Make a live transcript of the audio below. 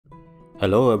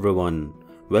Hello everyone,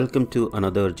 welcome to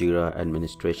another Jira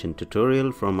Administration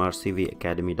tutorial from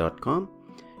rcvacademy.com.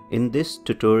 In this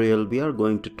tutorial we are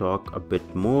going to talk a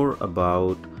bit more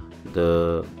about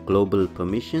the global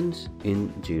permissions in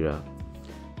Jira.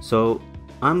 So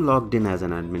I'm logged in as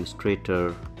an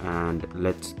administrator and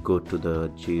let's go to the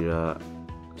Jira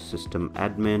system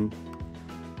admin,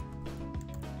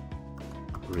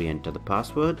 re-enter the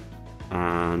password,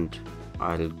 and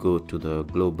I'll go to the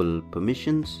global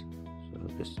permissions.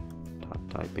 Just start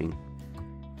typing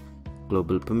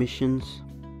global permissions,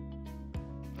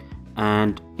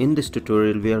 and in this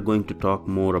tutorial we are going to talk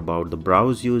more about the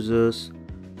browse users,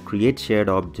 create shared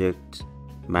objects,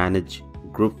 manage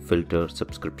group filter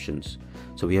subscriptions.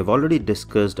 So we have already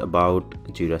discussed about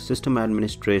Jira system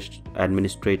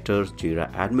administrators,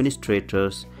 Jira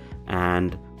administrators,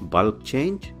 and bulk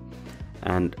change,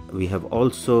 and we have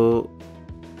also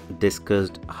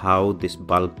discussed how this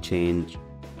bulk change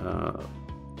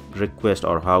request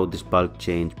or how this bulk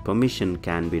change permission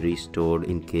can be restored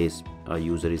in case a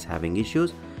user is having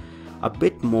issues. A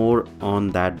bit more on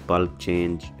that bulk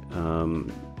change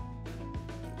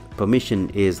permission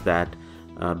is that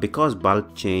because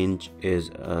bulk change is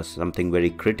something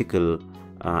very critical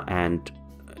and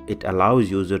it allows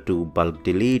user to bulk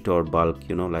delete or bulk,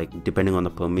 like depending on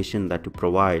the permission that you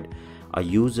provide, a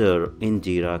user in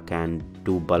Jira can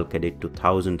do bulk edit to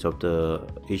thousands of the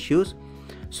issues.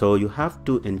 So you have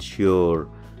to ensure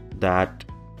that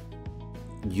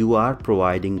you are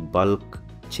providing bulk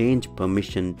change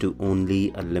permission to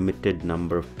only a limited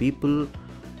number of people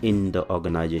in the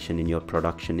organization in your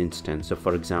production instance. So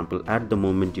for example, at the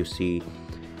moment you see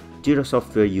Jira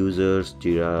software users,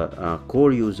 Jira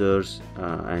core users,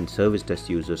 and service desk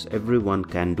users. Everyone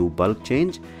can do bulk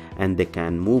change and they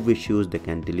can move issues, they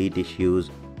can delete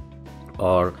issues,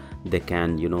 or they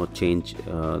can change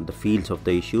the fields of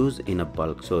the issues in a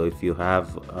bulk. So if you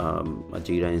have a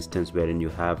Jira instance wherein you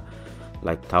have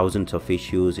like thousands of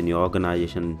issues in your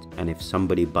organization, and if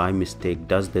somebody by mistake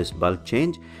does this bulk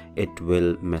change, it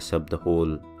will mess up the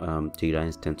whole Jira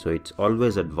instance. So it's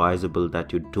always advisable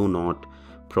that you do not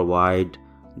provide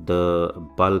the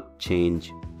bulk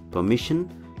change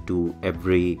permission to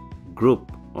every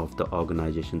group of the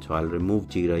organization. So I'll remove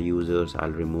Jira users,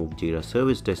 I'll remove Jira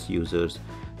service desk users,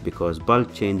 because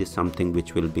bulk change is something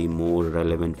which will be more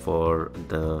relevant for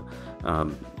the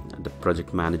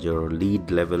project manager or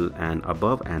lead level and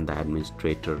above, and the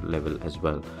administrator level as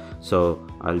well. So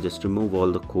I'll just remove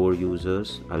all the core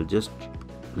users. I'll just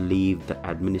leave the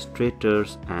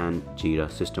administrators and Jira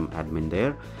system admin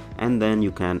there, and then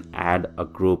you can add a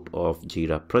group of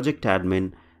Jira project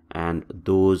admin, and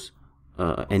those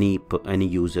any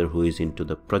user who is into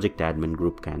the project admin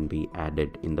group can be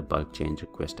added in the bulk change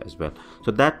request as well. So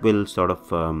that will sort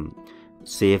of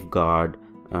safeguard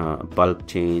bulk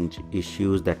change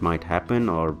issues that might happen,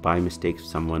 or by mistake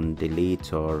someone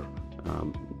deletes or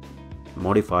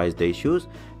modifies the issues.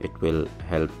 It will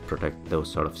help protect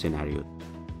those sort of scenarios.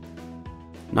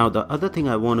 Now the other thing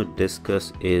I want to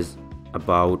discuss is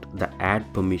about the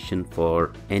add permission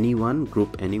for anyone,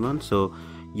 group anyone. So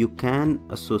you can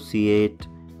associate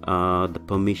the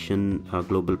permission,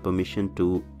 global permission,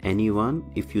 to anyone.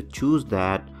 If you choose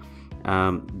that,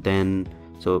 then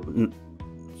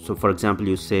so for example,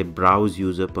 you say browse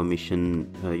user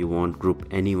permission, you want group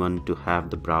anyone to have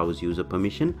the browse user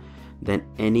permission, then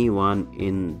anyone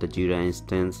in the Jira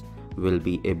instance will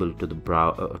be able to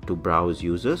browse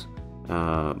users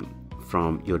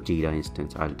from your Jira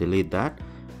instance. I'll delete that.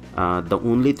 The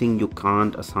only thing you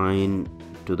can't assign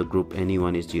to the group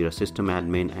anyone is Jira system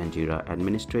admin and Jira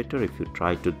administrator. If you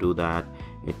try to do that,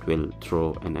 it will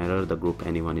throw an error. The group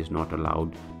anyone is not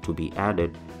allowed to be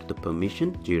added to the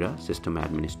permission Jira system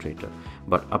administrator.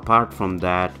 But apart from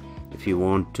that, if you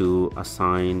want to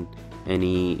assign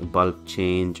any bulk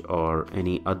change or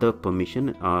any other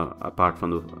permission apart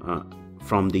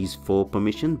from these four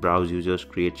permissions: browse users,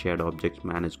 create shared objects,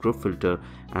 manage group filter,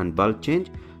 and bulk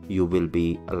change, you will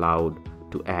be allowed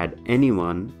to add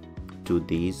anyone to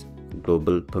these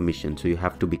global permissions. So you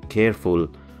have to be careful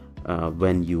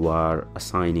when you are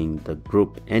assigning the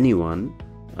group anyone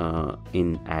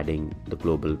in adding the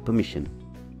global permission.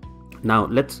 Now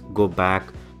let's go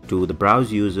back to the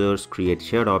browse users, create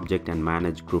shared object, and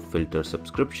manage group filter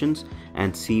subscriptions,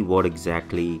 and see what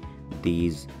exactly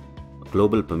these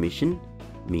global permission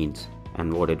means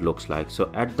and what it looks like. So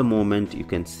at the moment you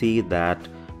can see that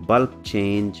bulk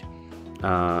change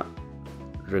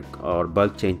or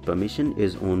bulk change permission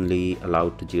is only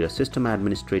allowed to Jira system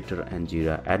administrator and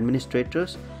Jira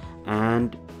administrators.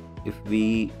 And if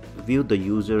we view the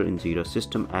user in Jira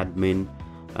system admin,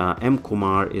 M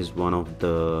Kumar is one of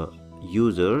the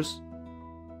users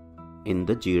in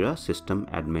the Jira system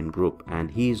admin group, and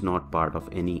he is not part of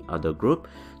any other group.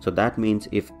 So that means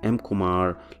if M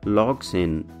Kumar logs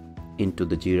into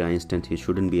the Jira instance, he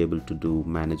shouldn't be able to do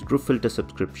manage group filter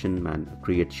subscription,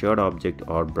 create shared object,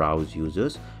 or browse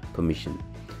users permission.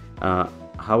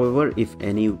 However, if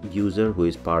any user who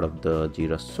is part of the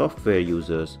Jira software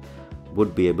users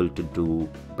would be able to do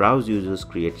browse users,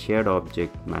 create shared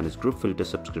object, manage group filter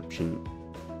subscription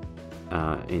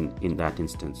in that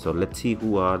instance. So let's see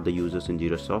who are the users in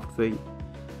Jira software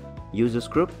users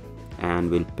group, and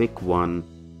we'll pick one.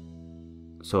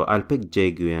 So I'll pick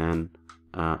Jay Guyan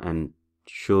and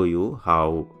show you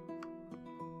how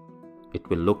it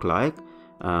will look like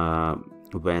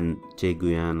when Jay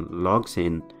Guyan logs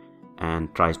in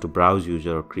and tries to browse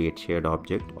user or create shared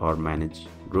object or manage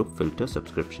group filter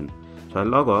subscription. So I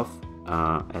log off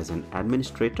as an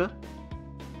administrator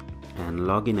and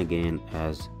log in again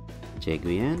as Jay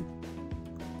Guyan.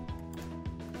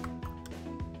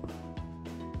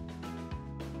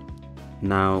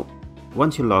 Now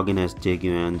once you log in as Jay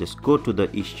Guyan, just go to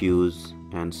the issues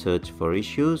and search for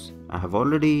issues. I have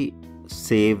already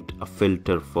saved a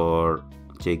filter for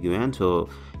Jay Guyan, so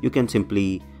you can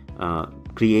simply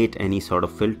create any sort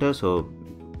of filter. So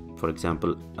for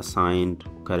example, assigned,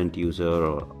 current user,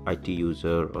 or IT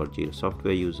user, or Jira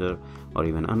software user, or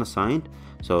even unassigned.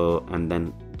 So and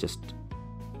then just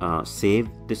save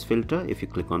this filter. If you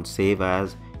click on save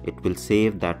as, it will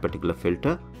save that particular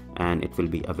filter and it will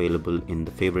be available in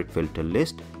the favorite filter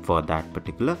list for that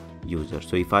particular user.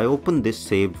 So if I open this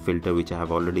saved filter, which I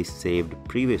have already saved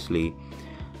previously,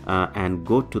 and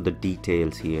go to the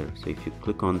details here. So if you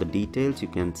click on the details, you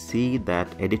can see that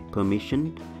edit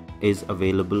permission is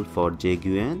available for Jay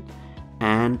Guyan,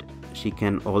 and she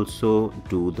can also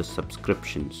do the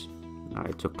subscriptions. All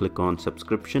right, so click on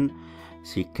subscription.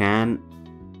 She can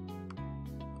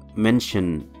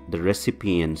mention the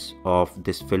recipients of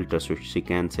this filter. So she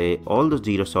can say all the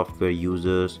Jira software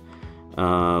users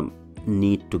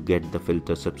need to get the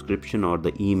filter subscription, or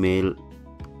the email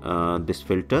this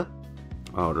filter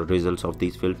or results of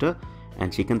these filter,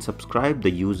 and she can subscribe the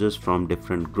users from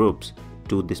different groups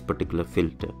to this particular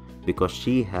filter, because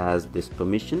she has this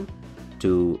permission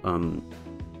to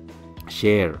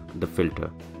share the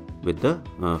filter with the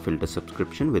filter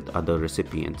subscription with other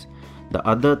recipients. The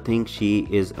other thing she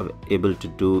is able to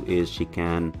do is she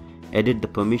can edit the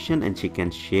permission and she can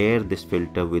share this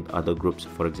filter with other groups.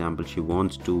 For example, she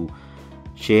wants to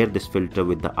share this filter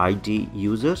with the ID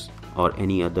users or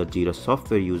any other Jira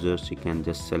software users. She can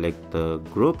just select the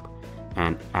group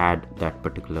and add that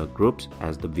particular groups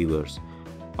as the viewers.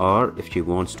 Or if she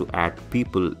wants to add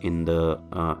people in the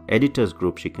editors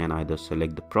group, she can either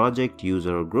select the project,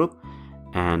 user, or group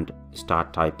and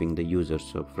start typing the users.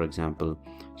 So for example,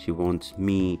 she wants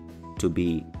me to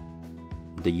be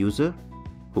the user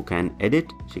who can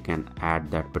edit. She can add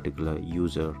that particular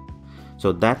user.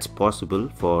 So that's possible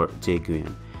for Jay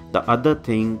Guyan. The other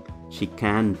thing she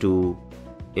can do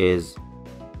is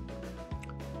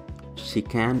she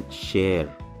can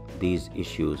share these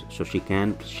issues. So she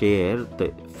can share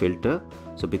the filter.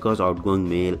 So because outgoing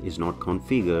mail is not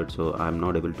configured, so I'm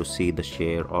not able to see the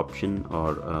share option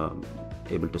or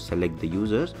able to select the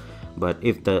users. But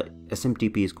if the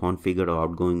SMTP is configured or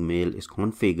outgoing mail is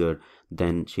configured,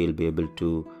 then she'll be able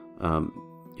to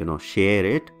share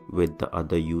it with the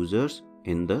other users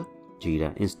in the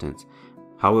Jira instance.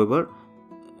 However,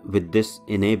 with this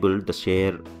enabled, the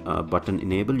share button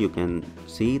enabled, you can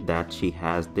see that she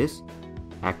has this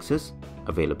access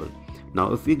available.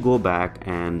 Now if we go back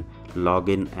and log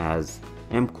in as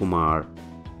M Kumar,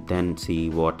 then see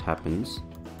what happens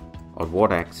or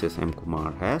what access M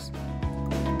Kumar has.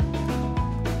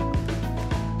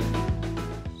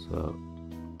 So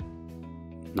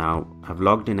now I've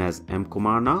logged in as M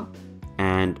Kumar now,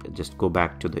 and just go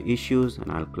back to the issues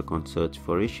and I'll click on search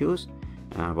for issues.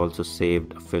 And I've also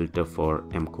saved a filter for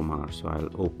M Kumar. So I'll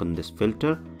open this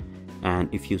filter, and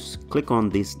if you click on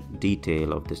this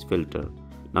detail of this filter,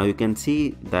 now you can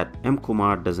see that M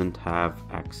Kumar doesn't have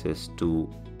access to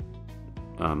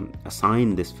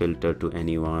assign this filter to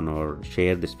anyone or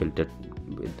share this filter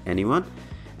with anyone.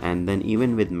 And then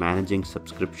even with managing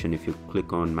subscription, if you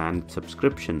click on manage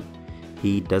subscription,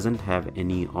 he doesn't have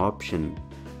any option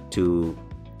to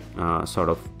sort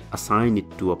of assign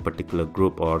it to a particular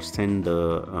group or send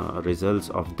the results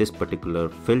of this particular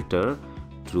filter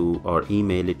to or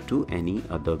email it to any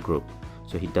other group.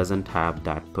 So he doesn't have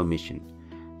that permission.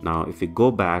 Now if we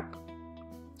go back,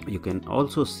 you can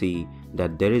also see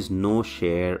that there is no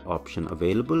share option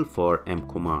available for M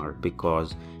Kumar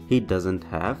because he doesn't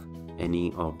have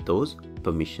any of those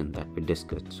permission that we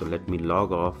discussed. So let me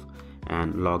log off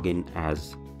and log in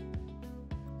as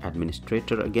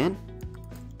administrator again.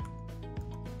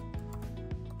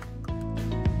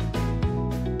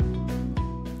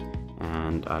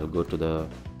 And I'll go to the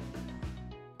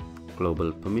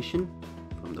global permission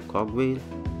from the cogwheel.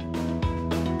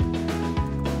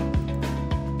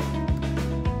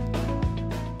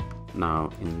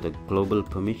 Now in the global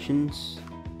permissions,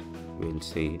 we'll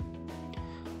see.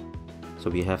 So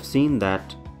we have seen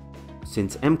that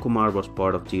since M. Kumar was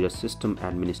part of Jira System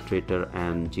Administrator,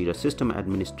 and Jira System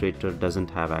Administrator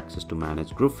doesn't have access to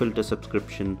manage group filter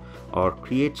subscription or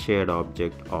create shared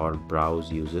object or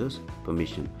browse users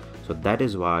permission. So that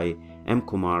is why M.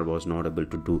 Kumar was not able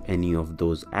to do any of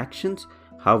those actions.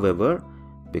 However,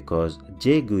 because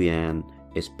J. Guyan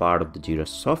is part of the Jira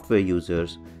software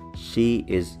users,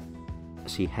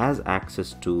 she has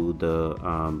access to the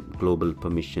global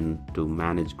permission to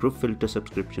manage group filter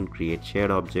subscription, create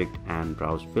shared object, and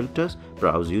browse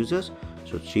users.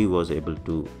 So she was able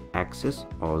to access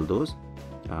all those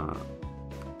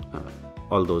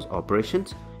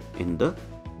operations in the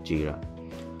Jira.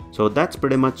 So that's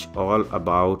pretty much all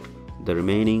about the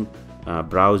remaining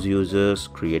browse users,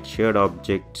 create shared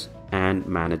objects, and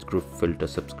manage group filter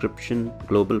subscription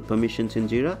global permissions in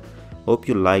Jira. Hope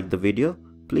you liked the video.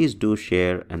 Please do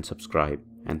share and subscribe,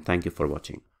 and thank you for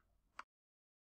watching.